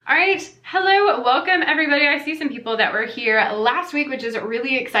right, hello, welcome everybody. I see some people that were here last week, which is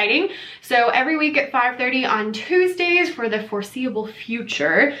really exciting. So every week at 5:30 on Tuesdays for the foreseeable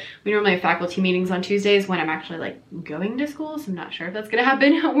future, we normally have faculty meetings on Tuesdays when I'm actually like going to school, so I'm not sure if that's gonna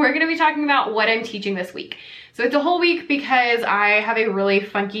happen. We're gonna be talking about what I'm teaching this week. So it's a whole week because I have a really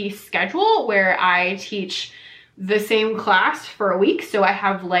funky schedule where I teach the same class for a week. So I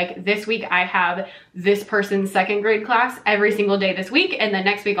have like this week I have this person's second grade class every single day this week, and then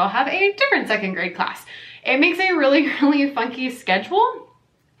next week I'll have a different second grade class. It makes a really funky schedule.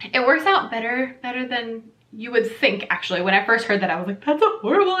 It works out better than you would think. Actually, when I first heard that, I was like, that's a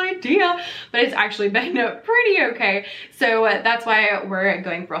horrible idea, but it's actually been pretty okay. So that's why we're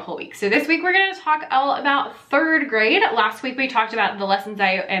going for a whole week. So this week we're going to talk all about third grade. Last week we talked about the lessons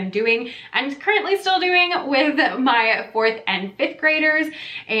I am doing and currently still doing with my 4th and 5th graders.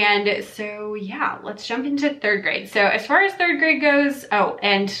 And so yeah, let's jump into third grade. So as far as third grade goes, oh,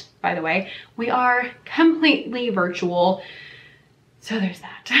 and by the way, we are completely virtual. So there's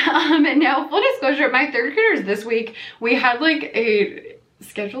that. And now full disclosure, my third graders this week, we had like a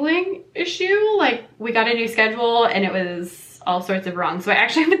scheduling issue. Like we got a new schedule and it was all sorts of wrong. So I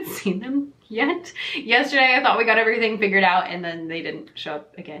actually haven't seen them yet. Yesterday I thought we got everything figured out and then they didn't show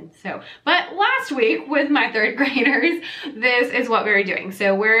up again. So, but last week with my third graders, this is what we were doing.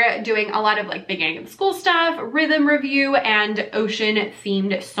 So we're doing a lot of like beginning of the school stuff, rhythm review, and ocean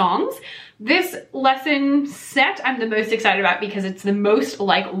themed songs. This lesson set I'm the most excited about because it's the most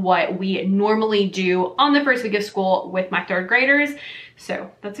like what we normally do on the first week of school with my third graders. So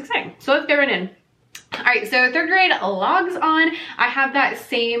that's exciting. So let's get right in. All right, so third grade logs on. I have that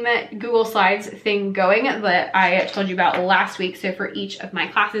same Google Slides thing going that I told you about last week. So for each of my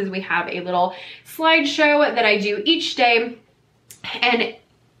classes, we have a little slideshow that I do each day. And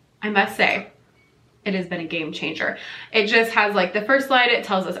I must say, it has been a game changer. It just has like the first slide, it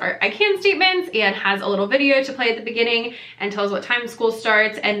tells us our I can statements and has a little video to play at the beginning and tells what time school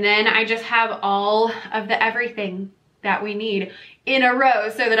starts. And then I just have all of the everything that we need in a row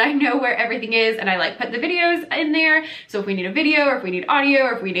so that I know where everything is, and I like put the videos in there. So if we need a video or if we need audio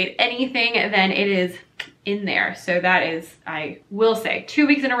or if we need anything, then it is in there. So that is, I will say, 2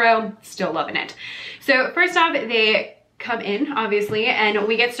 weeks in a row, still loving it. So first off, they come in obviously, and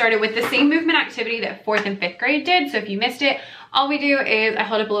we get started with the same movement activity that 4th and 5th grade did. So if you missed it, all we do is I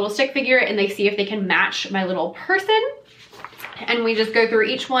hold up a little stick figure and they see if they can match my little person. And we just go through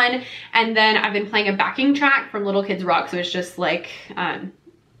each one. And then I've been playing a backing track from Little Kids Rock. So it's just like a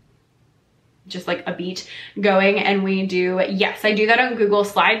beat going, and we do, yes, I do that on Google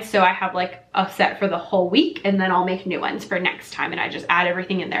Slides. So I have like a set for the whole week, and then I'll make new ones for next time. And I just add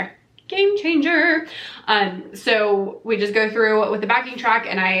everything in there. Game changer. So we just go through with the backing track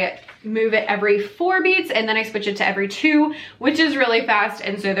and I move it every 4 beats, and then I switch it to every 2, which is really fast.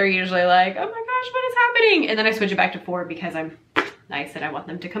 And so they're usually like, oh my gosh, what is happening? And then I switch it back to 4 because I'm nice and I want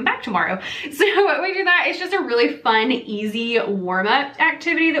them to come back tomorrow. So we do that. It's just a really fun, easy warm-up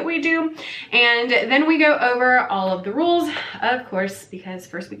activity that we do. And then we go over all of the rules, of course, because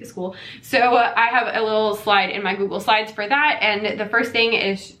first week of school. So I have a little slide in my Google Slides for that. And the first thing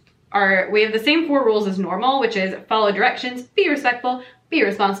is we have the same 4 rules as normal, which is follow directions, be respectful, be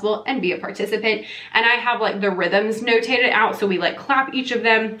responsible, and be a participant. And I have like the rhythms notated out, so we like clap each of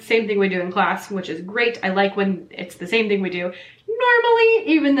them. Same thing we do in class, which is great. I like when it's the same thing we do normally,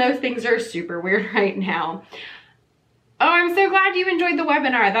 even though things are super weird right now. Oh, I'm so glad you enjoyed the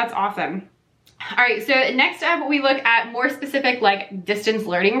webinar. That's awesome. All right, so next up we look at more specific like distance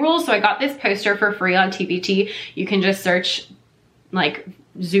learning rules. So I got this poster for free on TPT. You can just search like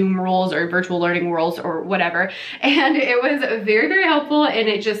Zoom rules or virtual learning rules or whatever. And it was very helpful. And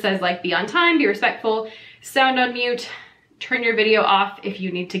it just says like, be on time, be respectful, sound on mute, turn your video off if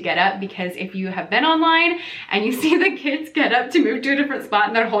you need to get up, because if you have been online and you see the kids get up to move to a different spot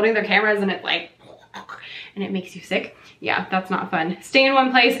and they're holding their cameras and it's like, and it makes you sick. Yeah, that's not fun. Stay in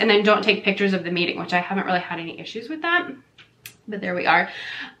one place and then don't take pictures of the meeting, which I haven't really had any issues with that, but there we are.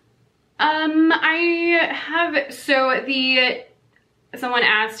 Someone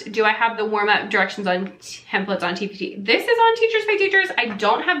asked, do I have the warm-up directions on templates on TPT? This is on Teachers Pay Teachers. I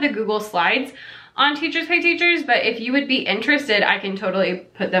don't have the Google Slides on Teachers Pay Teachers, but if you would be interested, I can totally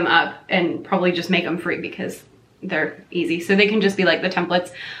put them up and probably just make them free because they're easy. So they can just be like the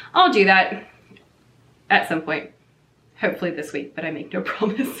templates. I'll do that at some point. Hopefully this week, but I make no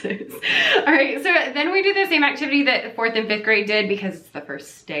promises. All right, so then we do the same activity that 4th and 5th grade did because it's the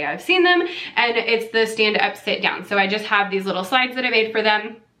first day I've seen them, and it's the stand up, sit down. So I just have these little slides that I made for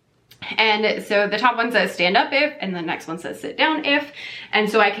them. And so the top one says stand up if, and the next one says sit down if. And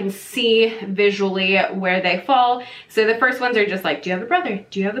so I can see visually where they fall. So the first ones are just like, do you have a brother?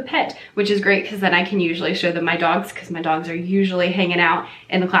 Do you have a pet? Which is great because then I can usually show them my dogs, because my dogs are usually hanging out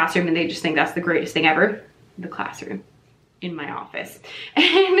in the classroom and they just think that's the greatest thing ever. The classroom in my office.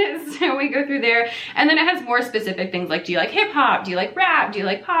 And so we go through there, and then it has more specific things like, do you like hip hop? Do you like rap? Do you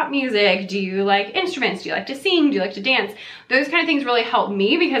like pop music? Do you like instruments? Do you like to sing? Do you like to dance? Those kind of things really help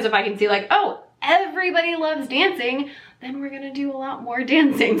me, because if I can see like, oh, everybody loves dancing, then we're gonna do a lot more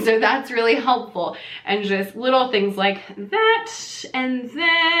dancing. So that's really helpful. And just little things like that. And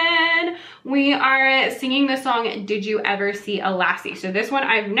then we are singing the song, Did You Ever See a Lassie? So this one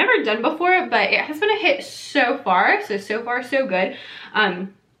I've never done before, but it has been a hit so far. So far, so good.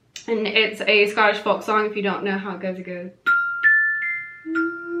 And it's a Scottish folk song. If you don't know how it goes,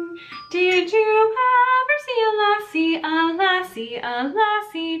 did you ever see a lassie, a lassie, a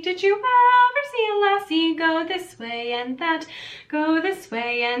lassie? Did you ever see a lassie go this way and that, go this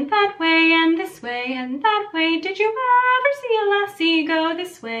way and that way and this way and that way? Did you ever see a lassie go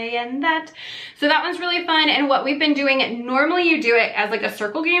this way and that? So that one's really fun. And what we've been doing, normally you do it as like a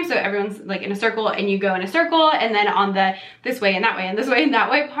circle game. So everyone's like in a circle and you go in a circle, and then on the this way and that way and this way and that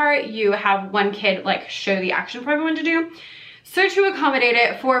way part, you have one kid like show the action for everyone to do. So to accommodate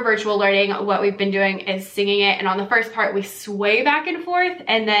it for virtual learning, what we've been doing is singing it. And on the first part, we sway back and forth.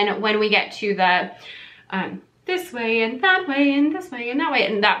 And then when we get to the this way and that way and this way and that way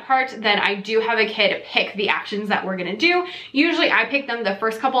and that part, then I do have a kid pick the actions that we're gonna do. Usually I pick them the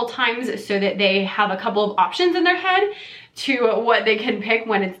first couple of times so that they have a couple of options in their head to what they can pick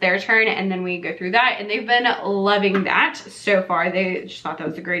when it's their turn, and then we go through that, and they've been loving that so far. They just thought that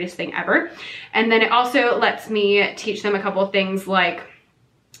was the greatest thing ever. And then it also lets me teach them a couple of things, like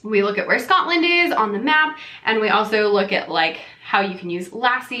we look at where Scotland is on the map, and we also look at like how you can use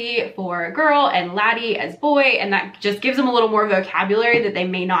lassie for girl and laddie as boy, and that just gives them a little more vocabulary that they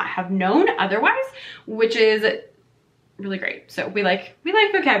may not have known otherwise, which is really great. So we like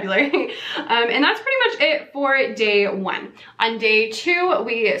vocabulary. And that's pretty much it for day one. On day two,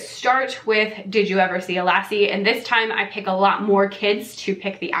 we start with Did You Ever See a Lassie? And this time I pick a lot more kids to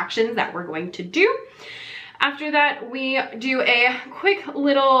pick the actions that we're going to do. After that, we do a quick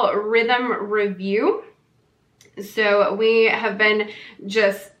little rhythm review. So we have been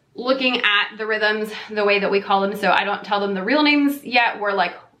just looking at the rhythms the way that we call them. So I don't tell them the real names yet. We're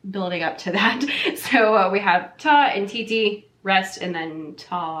like building up to that. So we have ta and titi, rest, and then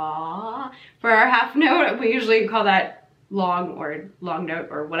ta for our half note. We usually call that long or long note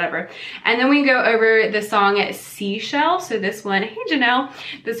or whatever. And then we go over the song Seashell. So this one, hey Janelle,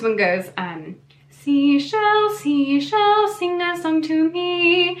 this one goes, seashell, seashell, sing a song to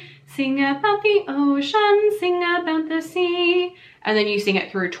me. Sing about the ocean, sing about the sea. And then you sing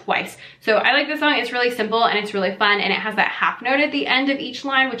it through twice. So I like this song. It's really simple and it's really fun, and it has that half note at the end of each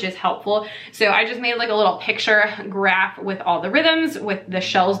line, which is helpful. So I just made like a little picture graph with all the rhythms, with the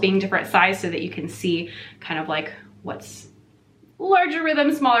shells being different size, so that you can see kind of like what's larger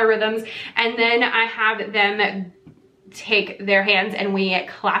rhythms, smaller rhythms. And then I have them take their hands and we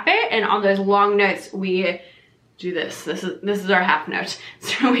clap it, and on those long notes we do this. This is our half note.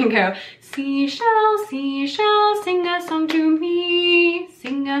 So we go, seashell, seashell, sing a song to me.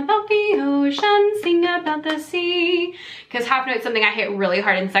 Sing about the ocean, sing about the sea. Because half note is something I hit really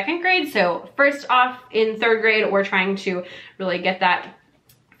hard in second grade. So first off, in third grade, we're trying to really get that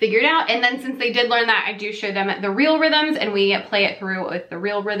figured out. And then since they did learn that, I do show them the real rhythms, and we play it through with the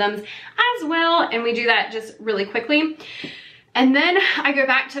real rhythms as well. And we do that just really quickly. And then I go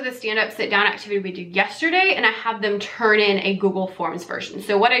back to the stand-up, sit-down activity we did yesterday, and I have them turn in a Google Forms version.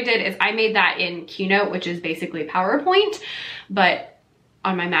 So what I did is I made that in Keynote, which is basically PowerPoint, but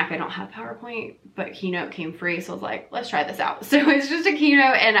on my Mac I don't have PowerPoint, but Keynote came free, so I was like, let's try this out. So it's just a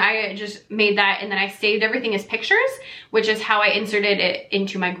Keynote, and I just made that, and then I saved everything as pictures, which is how I inserted it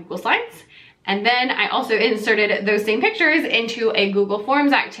into my Google Slides. And then I also inserted those same pictures into a Google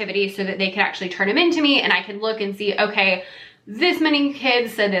Forms activity so that they could actually turn them into me, and I could look and see, okay, this many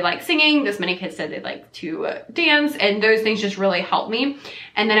kids said they like singing, this many kids said they like to dance, and those things just really help me.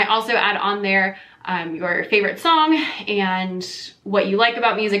 And then I also add on there your favorite song and what you like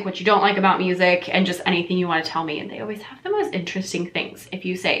about music, what you don't like about music, and just anything you want to tell me. And they always have the most interesting things. If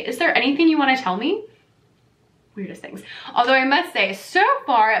you say, is there anything you want to tell me? Weirdest things. Although I must say, so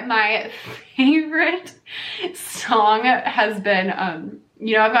far my favorite song has been,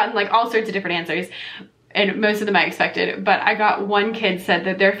 you know, I've gotten like all sorts of different answers, and most of them I expected, but I got one kid said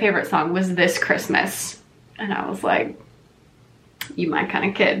that their favorite song was This Christmas. And I was like, you my kind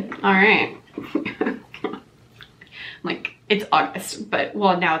of kid. All right. Like, it's August, but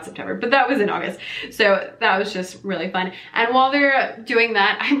well, now it's September, but that was in August. So that was just really fun. And while they're doing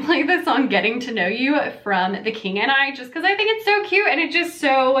that, I play the song Getting to Know You from The King and I, just because I think it's so cute and it just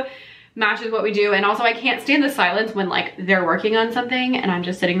so matches what we do. And also I can't stand the silence when like they're working on something and I'm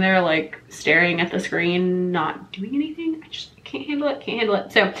just sitting there like staring at the screen, not doing anything. I just can't handle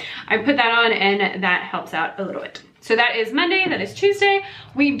it. So I put that on and that helps out a little bit. So that is Monday, that is Tuesday.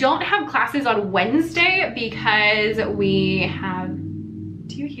 We don't have classes on Wednesday because we have,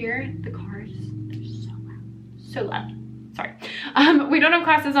 do you hear the cars? They're so loud, sorry. We don't have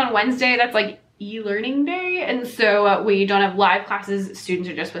classes on Wednesday, that's like e-learning day. And so we don't have live classes. Students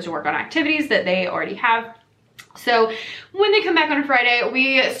are just supposed to work on activities that they already have. So when they come back on Friday,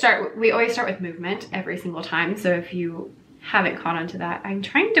 we always start with movement every single time. So if you haven't caught on to that, I'm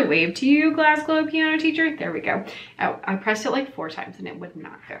trying to wave to you, Glasgow piano teacher. There we go. Oh, I pressed it like 4 times and it would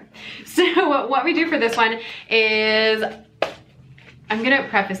not go. So what we do for this one is, I'm gonna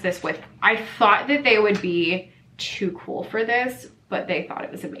preface this with, I thought that they would be too cool for this, but they thought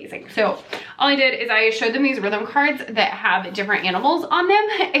it was amazing. So all I did is I showed them these rhythm cards that have different animals on them,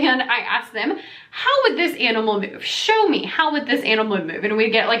 and I asked them, how would this animal move? Show me, how would this animal move? And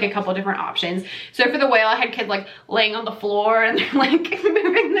we'd get like a couple different options. So for the whale, I had kids like laying on the floor and they're like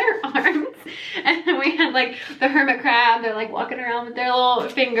moving their arms. And then we had like the hermit crab, they're like walking around with their little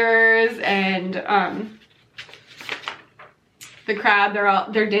fingers, and the crab,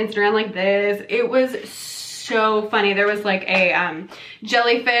 they're dancing around like this. It was so funny. There was like a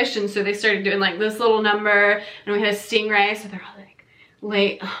jellyfish, and so they started doing like this little number, and we had a stingray, so they're all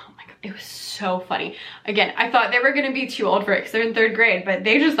like oh my god, it was so funny. Again, I thought they were gonna be too old for it because they're in 3rd grade, but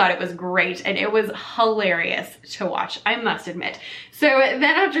they just thought it was great, and it was hilarious to watch, I must admit. So then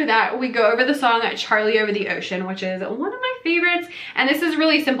after that, we go over the song Charlie Over the Ocean, which is one of my favorites. And this is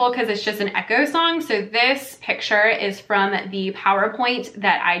really simple because it's just an echo song. So this picture is from the PowerPoint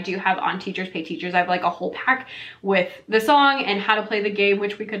that I do have on Teachers Pay Teachers. I have like a whole pack with the song and how to play the game,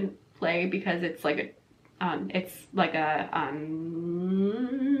 which we couldn't play because it's like a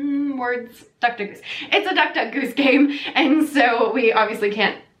words, Duck Duck Goose. It's a Duck Duck Goose game, and so we obviously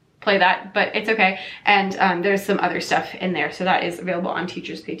can't play that, but it's okay. And there's some other stuff in there, so that is available on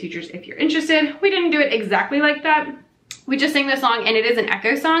Teachers Pay Teachers if you're interested. We didn't do it exactly like that. We just sing the song, and it is an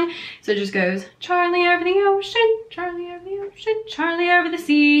echo song, so it just goes, Charlie over the ocean, Charlie over the ocean, Charlie over the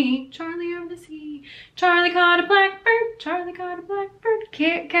sea, Charlie over the sea, Charlie caught a blackbird, Charlie caught a blackbird,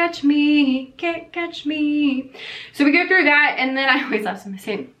 can't catch me, can't catch me. So we go through that, and then I always ask them the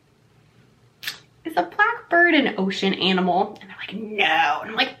same, is a blackbird an ocean animal? And they're like, no. And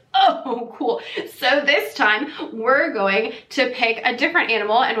I'm like, oh, cool. So this time we're going to pick a different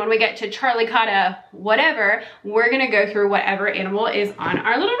animal, and when we get to Charlie caught a whatever, we're gonna go through whatever animal is on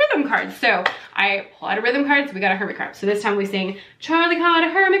our little rhythm cards. So I pull out a rhythm card, so we got a hermit crab. So this time we sing, Charlie caught a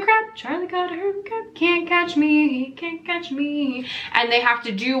hermit crab, Charlie caught a hermit crab, can't catch me, can't catch me. And they have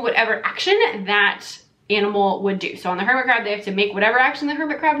to do whatever action that animal would do. So on the hermit crab, they have to make whatever action the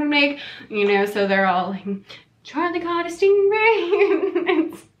hermit crab would make, you know, so they're all like, Charlie caught a stingray.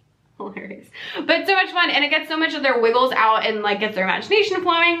 It's hilarious, but so much fun, and it gets so much of their wiggles out and like gets their imagination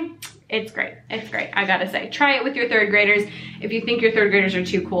flowing. It's great. It's great. I gotta say, try it with your 3rd graders. If you think your 3rd graders are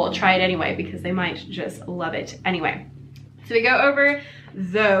too cool, try it anyway, because they might just love it anyway. So we go over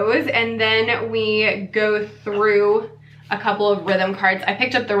those, and then we go through a couple of rhythm cards. I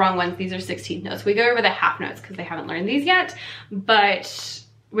picked up the wrong ones. These are 16th notes. We go over the half notes because they haven't learned these yet, but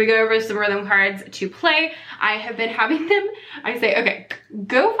we go over some rhythm cards to play. I have been having them, I say, okay,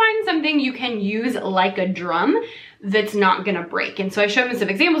 go find something you can use like a drum that's not gonna break. And so I show them some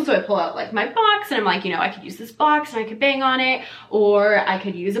examples. So I pull out like my box, and I'm like, you know, I could use this box and I could bang on it, or I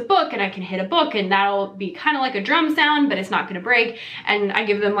could use a book and I can hit a book, and that'll be kind of like a drum sound, but it's not gonna break. And I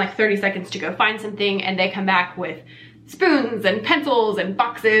give them like 30 seconds to go find something, and they come back with spoons and pencils and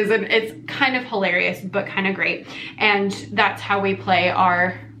boxes, and it's kind of hilarious but kind of great. And that's how we play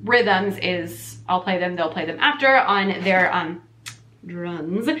our rhythms, is I'll play them, they'll play them after on their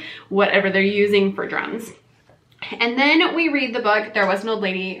drums, whatever they're using for drums. And then we read the book. There was an old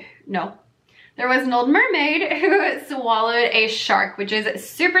lady, no, there was an old mermaid who swallowed a shark, which is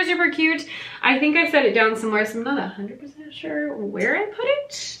super, super cute. I think I set it down somewhere, so I'm not 100% sure where I put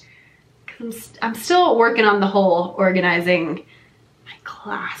it. I'm still working on the whole organizing my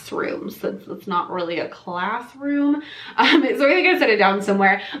classroom, since it's not really a classroom. So I think I set it down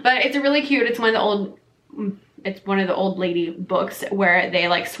somewhere, but it's really cute. It's one of the old lady books where they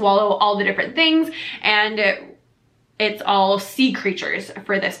like swallow all the different things, and it's all sea creatures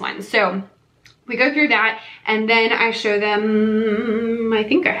for this one. So we go through that, and then I show them, I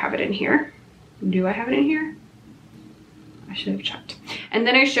think I have it in here. Do I have it in here? I should have checked. And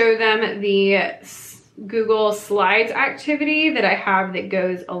then I show them the Google Slides activity that I have that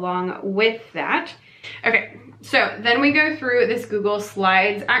goes along with that. Okay, so then we go through this Google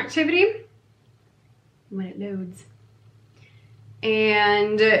Slides activity when it loads.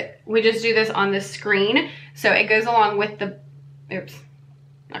 And we just do this on the screen. So it goes along with the, oops.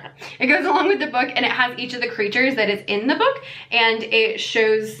 Okay. It goes along with the book, and it has each of the creatures that is in the book, and it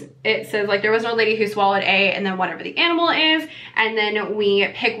shows, it says like there was no lady who swallowed a, and then whatever the animal is, and then we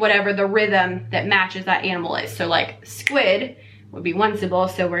pick whatever the rhythm that matches that animal is. So like squid would be one syllable,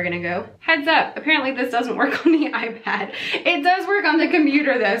 so we're gonna go heads up. Apparently this doesn't work on the iPad. It does work on the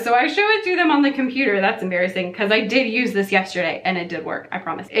computer though, so I show it to them on the computer. That's embarrassing because I did use this yesterday and it did work, I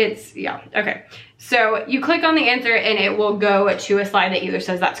promise. It's, yeah, okay. So you click on the answer and it will go to a slide that either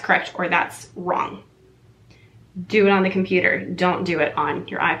says that's correct or that's wrong. Do it on the computer, don't do it on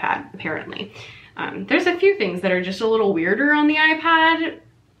your iPad, apparently. There's a few things that are just a little weirder on the iPad,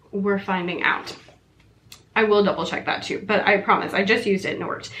 we're finding out. I will double check that too, but I promise I just used it and it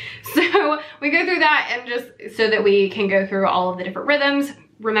worked. So we go through that and just so that we can go through all of the different rhythms,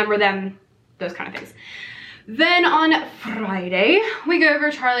 remember them, those kind of things. Then on Friday, we go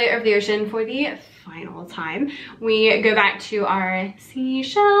over Charlie Over the Ocean for the final time. We go back to our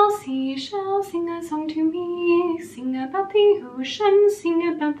seashell, seashell, sing a song to me, sing about the ocean,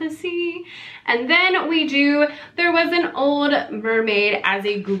 sing about the sea. And then we do There Was an Old Mermaid as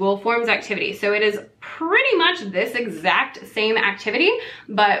a Google Forms activity. So it is pretty much this exact same activity,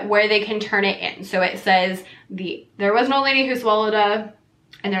 but where they can turn it in. So it says there was an old lady who swallowed a,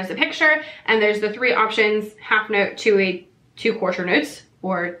 and there's a picture, and there's the three options, half note, two quarter notes,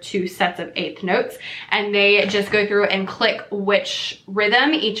 or 2 sets of eighth notes, and they just go through and click which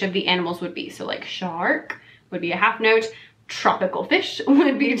rhythm each of the animals would be. So like shark would be a half note, tropical fish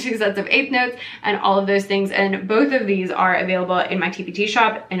would be 2 sets of eighth notes, and all of those things. And both of these are available in my TPT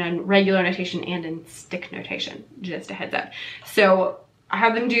shop in regular notation and in stick notation, just a heads up. So I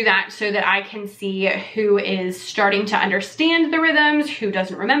have them do that so that I can see who is starting to understand the rhythms, who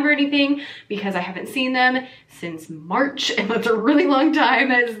doesn't remember anything, because I haven't seen them since March, and that's a really long time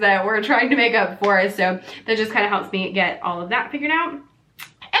as that we're trying to make up for. So that just kind of helps me get all of that figured out. And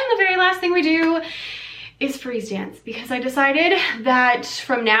the very last thing we do is freeze dance, because I decided that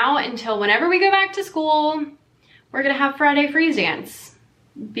from now until whenever we go back to school, we're gonna have Friday freeze dance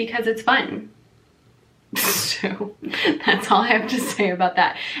because it's fun. So that's all I have to say about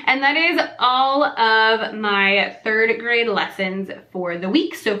that. And that is all of my 3rd grade lessons for the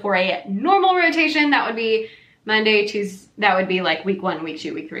week. So for a normal rotation, that would be Monday, Tuesday, that would be like week 1, week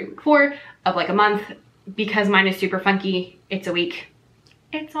 2, week 3, week 4 of like a month. Because mine is super funky, it's a week.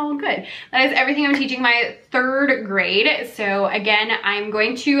 It's all good. That is everything I'm teaching my 3rd grade. So again, I'm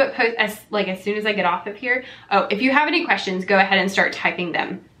going to post as soon as I get off of here. Oh, if you have any questions, go ahead and start typing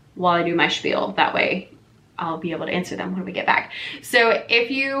them while I do my spiel. That way I'll be able to answer them when we get back. So if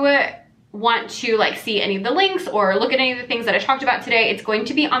you want to like see any of the links or look at any of the things that I talked about today, it's going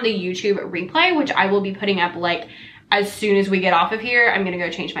to be on the YouTube replay, which I will be putting up like as soon as we get off of here. I'm gonna go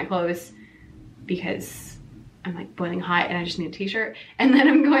change my clothes because I'm like boiling hot and I just need a t-shirt. And then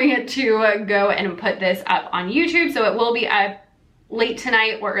I'm going to go and put this up on YouTube. So it will be up late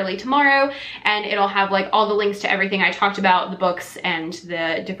tonight or early tomorrow, and it'll have like all the links to everything I talked about, the books and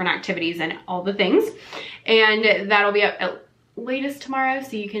the different activities and all the things. And that'll be up at latest tomorrow,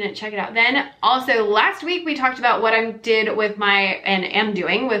 so you can check it out then. Also, last week we talked about what I did with and am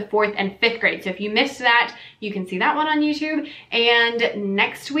doing with 4th and 5th grade. So if you missed that, you can see that one on YouTube. And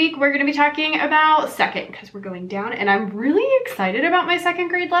next week we're gonna be talking about 2nd, because we're going down, and I'm really excited about my 2nd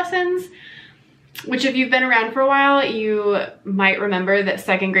grade lessons. Which if you've been around for a while, you might remember that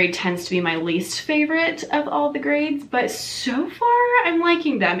 2nd grade tends to be my least favorite of all the grades, but so far I'm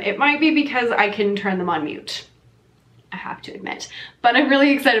liking them. It might be because I can turn them on mute, I have to admit. But I'm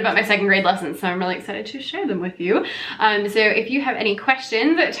really excited about my 2nd grade lessons, so I'm really excited to share them with you. So if you have any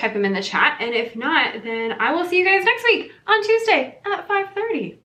questions, type them in the chat, and if not, then I will see you guys next week on Tuesday at 5:30.